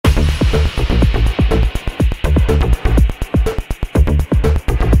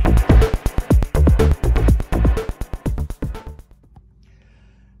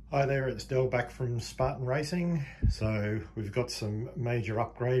It's Dell back from Spartan Racing. So we've got some major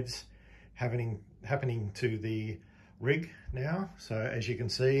upgrades happening to the rig now. So as you can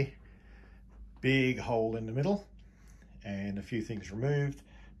see, big hole in the middle and a few things removed.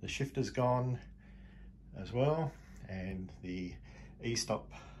 The shifter's gone as well, and the e-stop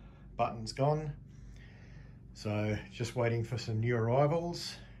button's gone. So just waiting for some new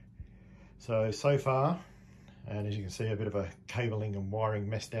arrivals. So far, and as you can see, a bit of a cabling and wiring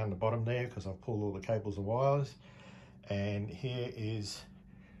mess down the bottom there because I've pulled all the cables and wires. And here is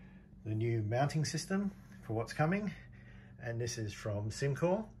the new mounting system for what's coming. And this is from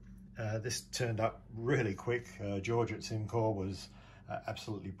Simcore. This turned up really quick. George at Simcore was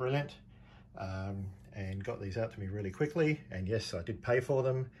absolutely brilliant and got these out to me really quickly. And yes, I did pay for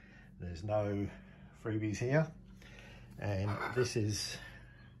them. There's no freebies here. And this is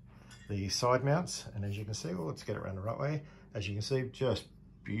the side mounts, and as you can see, well, let's get it around the right way. As you can see, just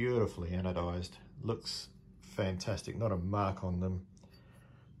beautifully anodized. Looks fantastic, not a mark on them.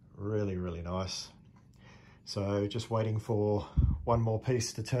 Really, really nice. So just waiting for one more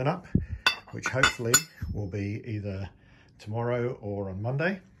piece to turn up, which hopefully will be either tomorrow or on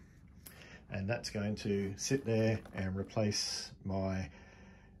Monday. And that's going to sit there and replace my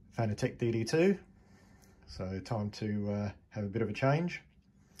Fanatec DD2. So time to have a bit of a change.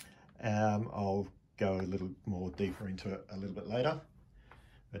 I'll go a little more deeper into it a little bit later.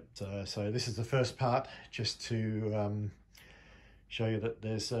 But so this is the first part, just to show you that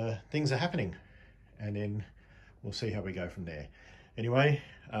there's things are happening, and then we'll see how we go from there. Anyway,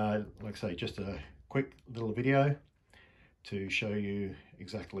 like I say, just a quick little video to show you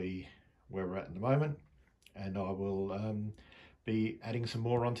exactly where we're at the moment, and I will be adding some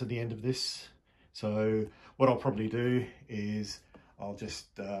more onto the end of this. So what I'll probably do is I'll just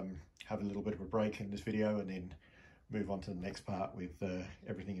have a little bit of a break in this video and then move on to the next part with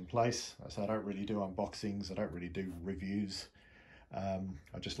everything in place. So I don't really do unboxings, I don't really do reviews. I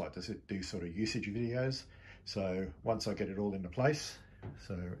just like to do sort of usage videos. So once I get it all into place,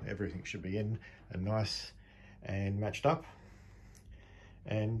 so everything should be in and nice and matched up.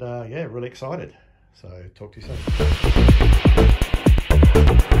 And yeah, really excited. So talk to you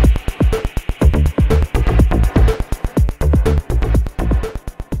soon.